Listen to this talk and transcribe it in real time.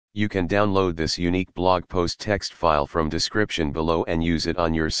You can download this unique blog post text file from description below and use it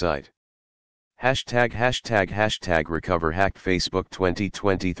on your site. ##### Recover hacked Facebook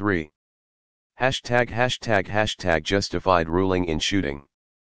 2023. #### Justified ruling in shooting.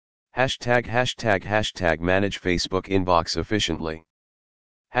 #### Manage Facebook inbox efficiently.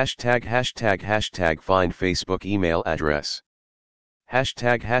 #### Find Facebook email address. ####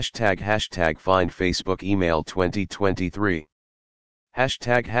 Find Facebook email 2023.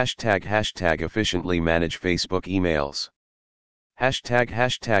 #### Efficiently manage Facebook emails. ####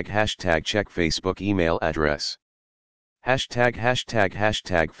 Check Facebook email address. ####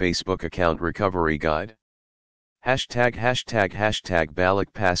 Facebook account recovery guide. ####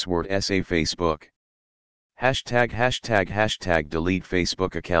 Balik password essay Facebook. #### Delete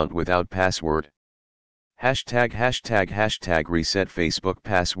Facebook account without password. #### Reset Facebook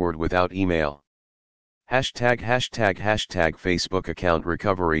password without email. #### Facebook account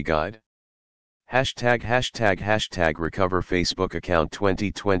recovery guide. #### Recover Facebook account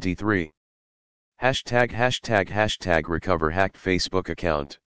 2023. #### Recover hacked Facebook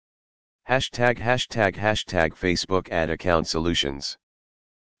account. #### Facebook ad account solutions.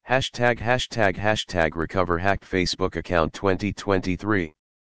 #### Recover hacked Facebook account 2023.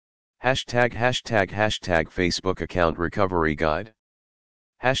 #### Facebook account recovery guide.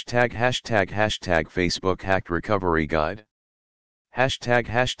 #### Facebook hacked recovery guide. ####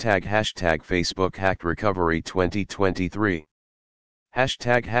 Facebook hacked recovery 2023.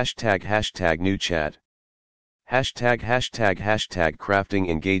 ###new chat. Crafting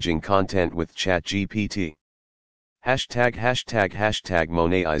engaging content with ChatGPT.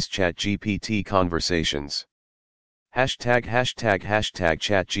 Monetize ChatGPT conversations.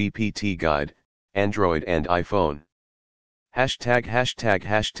 ChatGPT guide, Android and iPhone.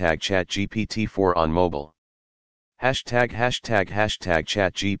 ChatGPT 4 on mobile.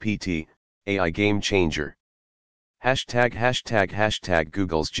 ChatGPT, AI game changer.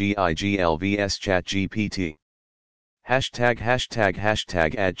 Google's GIGLVS ChatGPT. Add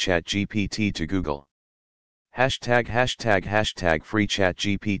ChatGPT to Google. Free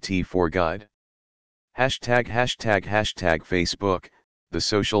ChatGPT 4 guide. Facebook, the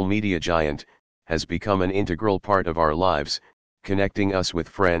social media giant, has become an integral part of our lives, connecting us with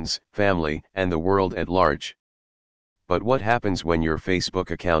friends, family, and the world at large. But what happens when your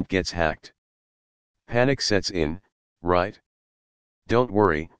Facebook account gets hacked? Panic sets in, right? Don't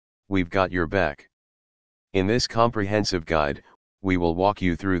worry, we've got your back. In this comprehensive guide, we will walk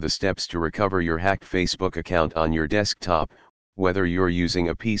you through the steps to recover your hacked Facebook account on your desktop, whether you're using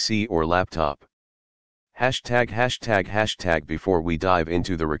a PC or laptop. Before we dive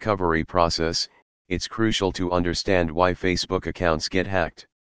into the recovery process, it's crucial to understand why Facebook accounts get hacked.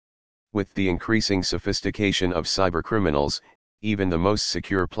 With the increasing sophistication of cybercriminals, even the most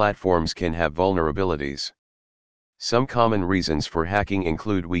secure platforms can have vulnerabilities. Some common reasons for hacking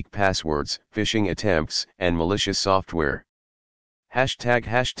include weak passwords, phishing attempts, and malicious software.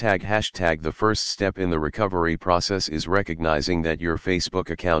 The first step in the recovery process is recognizing that your Facebook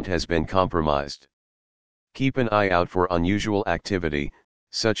account has been compromised. Keep an eye out for unusual activity,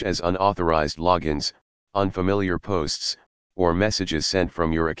 such as unauthorized logins, unfamiliar posts, or messages sent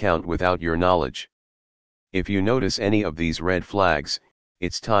from your account without your knowledge. If you notice any of these red flags,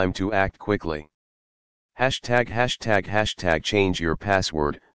 it's time to act quickly. Change your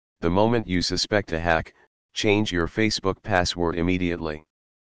password. The moment you suspect a hack, change your Facebook password immediately.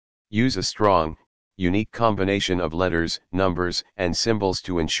 Use a strong, unique combination of letters, numbers, and symbols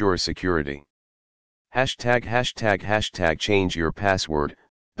to ensure security. Change your password.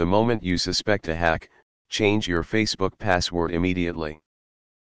 The moment you suspect a hack, change your Facebook password immediately.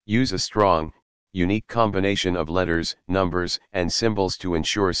 Use a strong, unique combination of letters, numbers, and symbols to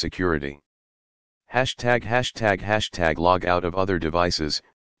ensure security. Log out of other devices.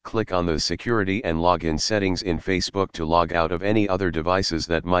 Click on the security and login settings in Facebook to log out of any other devices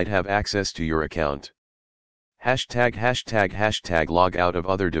that might have access to your account. Log out of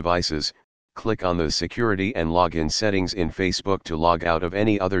other devices. Click on the security and login settings in Facebook to log out of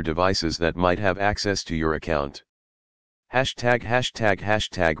any other devices that might have access to your account.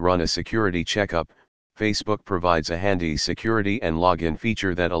 Run a security checkup. Facebook provides a handy security and login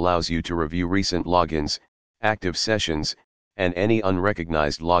feature that allows you to review recent logins, active sessions, and any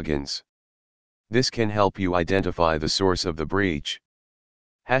unrecognized logins. This can help you identify the source of the breach.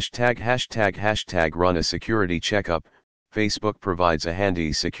 Run a security checkup. Facebook provides a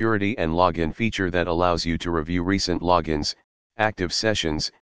handy security and login feature that allows you to review recent logins, active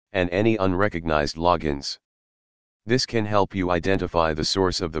sessions, and any unrecognized logins. This can help you identify the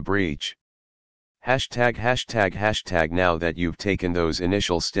source of the breach. Hashtag. Now that you've taken those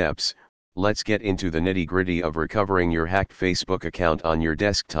initial steps, let's get into the nitty-gritty of recovering your hacked Facebook account on your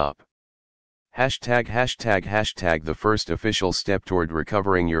desktop. Hashtag. The first official step toward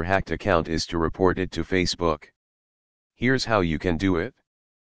recovering your hacked account is to report it to Facebook. Here's how you can do it.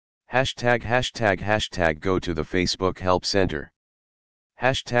 Hashtag. Go to the Facebook Help Center.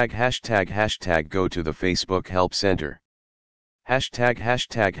 Hashtag. Go to the Facebook Help Center.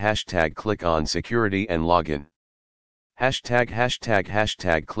 Hashtag. Click on Security and Login.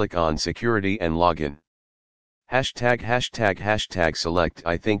 Hashtag. Click on Security and Login. Hashtag. Select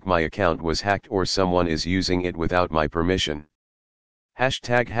I think my account was hacked or someone is using it without my permission.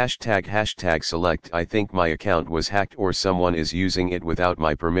 Hashtag. Select I think my account was hacked or someone is using it without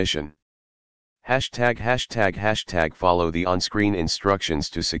my permission. Hashtag. Follow the on-screen instructions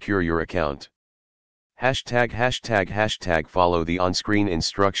to secure your account. Hashtag. Follow the on-screen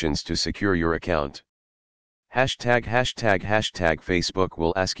instructions to secure your account. Hashtag. Facebook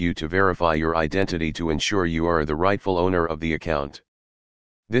will ask you to verify your identity to ensure you are the rightful owner of the account.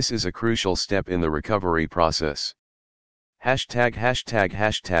 This is a crucial step in the recovery process.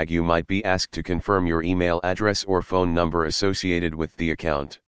 Hashtag. You might be asked to confirm your email address or phone number associated with the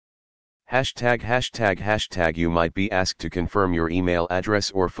account. Hashtag. You might be asked to confirm your email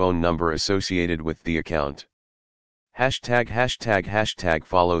address or phone number associated with the account. Hashtag.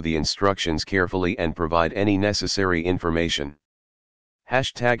 Follow the instructions carefully and provide any necessary information.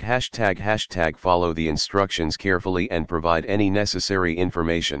 Hashtag. Follow the instructions carefully and provide any necessary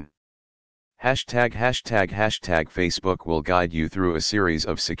information. Hashtag. Facebook will guide you through a series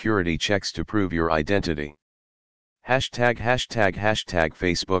of security checks to prove your identity. Hashtag.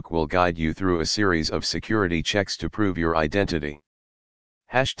 Facebook will guide you through a series of security checks to prove your identity.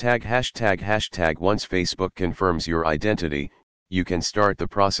 Hashtag. Once Facebook confirms your identity, you can start the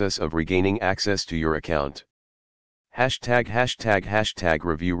process of regaining access to your account. Hashtag.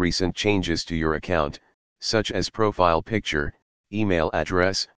 Review recent changes to your account, such as profile picture, email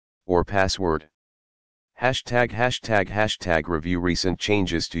address, or password. Hashtag. Review recent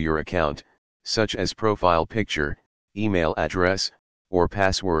changes to your account, such as profile picture, email address, or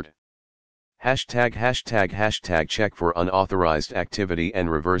password. Hashtag. Check for unauthorized activity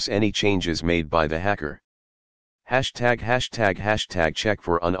and reverse any changes made by the hacker. Hashtag. Check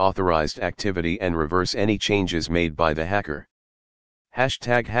for unauthorized activity and reverse any changes made by the hacker.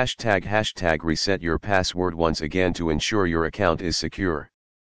 Hashtag. Reset your password once again to ensure your account is secure.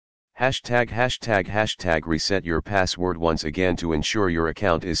 Hashtag. Reset your password once again to ensure your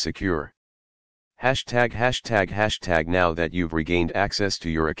account is secure. Hashtag. Now that you've regained access to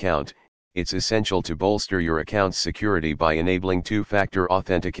your account, it's essential to bolster your account's security by enabling two-factor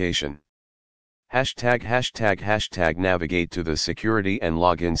authentication. Hashtag. Navigate to the Security and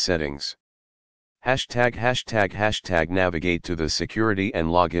Login settings. Hashtag. Navigate to the Security and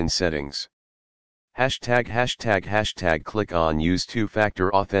Login settings. Hashtag. Click on Use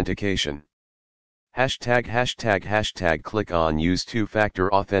two-factor authentication. Hashtag. Click on Use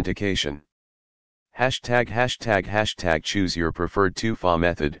two-factor authentication. Hashtag. Choose your preferred two-fa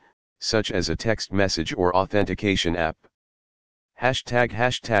method, such as a text message or authentication app.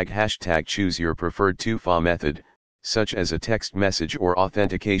 Hashtag. Choose your preferred two-fa method, such as a text message or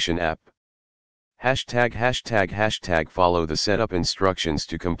authentication app. Hashtag. Follow the setup instructions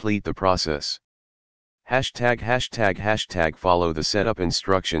to complete the process. Hashtag. Follow the setup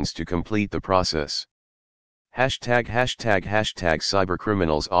instructions to complete the process. Hashtag.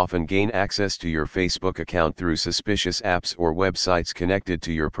 Cybercriminals often gain access to your Facebook account through suspicious apps or websites connected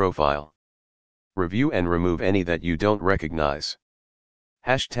to your profile. Review and remove any that you don't recognize.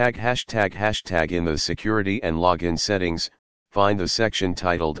 Hashtag. In the Security and Login settings, find the section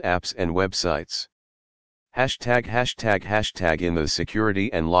titled Apps and Websites. Hashtag. In the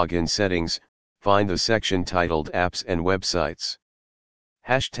Security and Login settings, find the section titled Apps and Websites.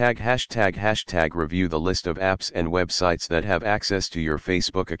 Hashtag. Review the list of apps and websites that have access to your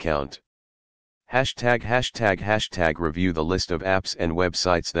Facebook account. Hashtag. Review the list of apps and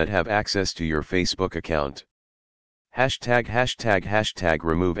websites that have access to your Facebook account. Hashtag.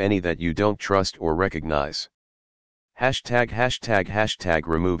 Remove any that you don't trust or recognize. Hashtag.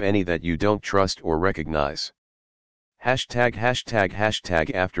 Remove any that you don't trust or recognize.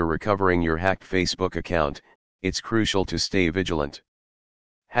 Hashtag. After recovering your hacked Facebook account, it's crucial to stay vigilant.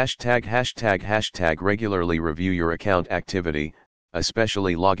 Hashtag. Regularly review your account activity,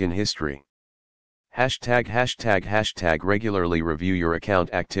 especially login history. Hashtag. Regularly review your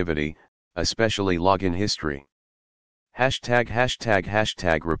account activity, especially login history.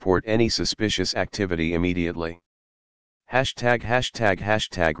 Hashtag. Report any suspicious activity immediately.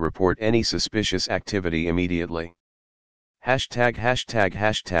 Hashtag report any suspicious activity immediately. Hashtag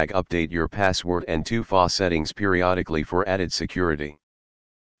update your password and 2FA settings periodically for added security.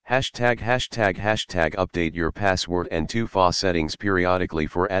 Hashtag update your password and 2FA settings periodically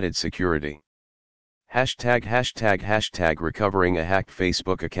for added security. Hashtag recovering a hacked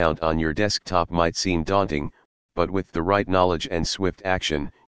Facebook account on your desktop might seem daunting, but with the right knowledge and swift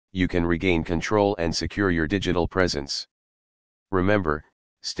action, you can regain control and secure your digital presence. Remember,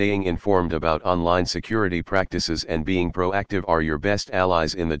 staying informed about online security practices and being proactive are your best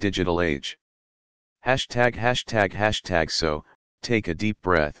allies in the digital age. So, take a deep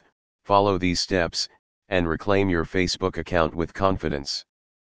breath, follow these steps, and reclaim your Facebook account with confidence.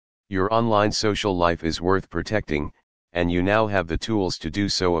 Your online social life is worth protecting, and you now have the tools to do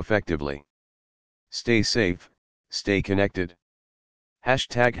so effectively. Stay safe, stay connected.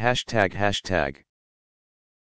 Hashtag